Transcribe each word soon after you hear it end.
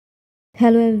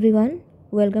Hello everyone,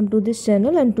 welcome to this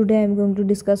channel, and today I am going to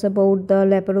discuss about the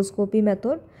laparoscopy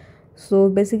method. So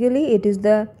basically it is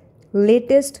the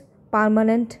latest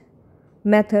permanent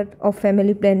method of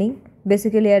family planning,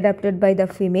 basically adapted by the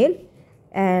female,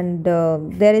 and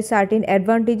there is certain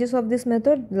advantages of this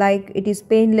method, like it is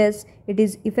painless, it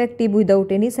is effective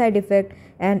without any side effect,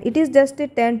 and it is just a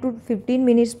 10 to 15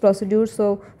 minutes procedure.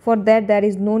 So for that there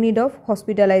is no need of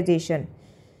hospitalization.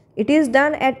 It is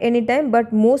done at any time,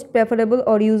 but most preferable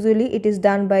or usually it is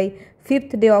done by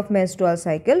 5th day of menstrual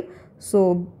cycle.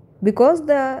 So because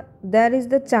there is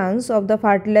the chance of the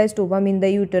fertilized ovum in the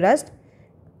uterus,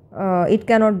 it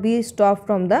cannot be stopped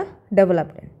from the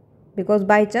development, because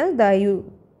by chance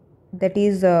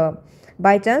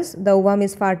by chance the ovum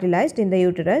is fertilized in the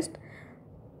uterus,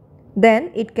 then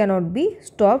it cannot be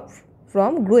stopped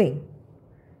from growing.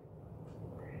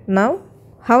 Now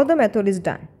how the method is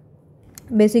done?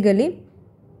 Basically,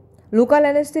 local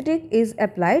anesthetic is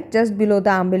applied just below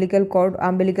the umbilical cord,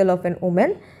 umbilical of an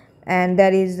woman, and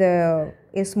there is a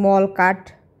small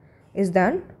cut is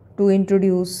done to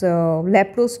introduce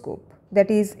laparoscope, that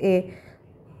is a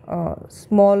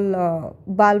small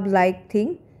bulb like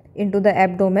thing into the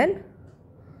abdomen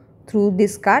through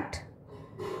this cut.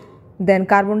 Then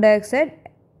carbon dioxide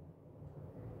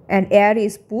and air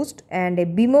is pushed and a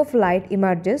beam of light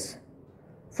emerges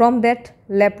from that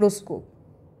laparoscope,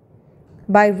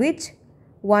 by which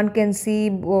one can see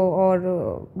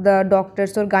or the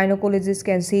doctors or gynecologists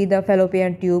can see the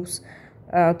fallopian tubes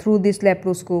through this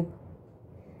laparoscope.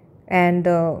 And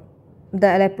the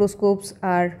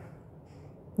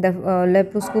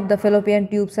fallopian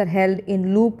tubes are held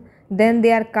in loop, then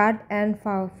they are cut and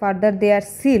further they are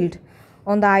sealed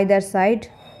on the either side,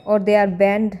 or they are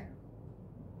bent.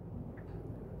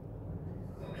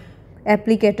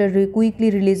 Applicator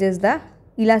quickly releases the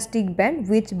elastic band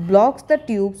which blocks the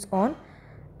tubes on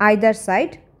either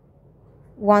side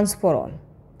once for all.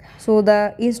 So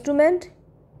the instrument,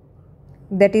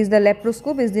 that is the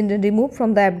laparoscope, is then removed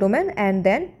from the abdomen, and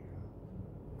then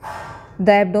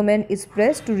the abdomen is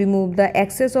pressed to remove the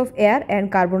excess of air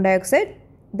and carbon dioxide.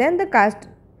 Then the cast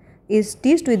is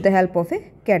stitched with the help of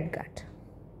a catgut.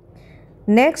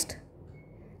 Next,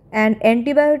 an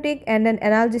antibiotic and an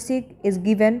analgesic is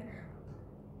given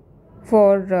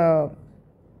for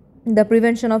the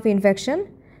prevention of infection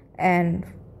and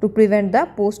to prevent the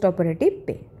post-operative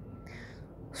pain.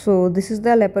 So this is the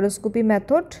laparoscopy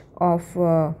method of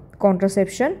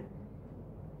contraception,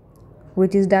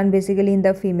 which is done basically in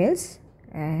the females.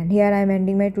 And here I am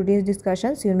ending my today's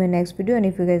discussion. See you in my next video, and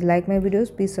if you guys like my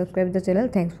videos, please subscribe the channel.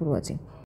 Thanks for watching.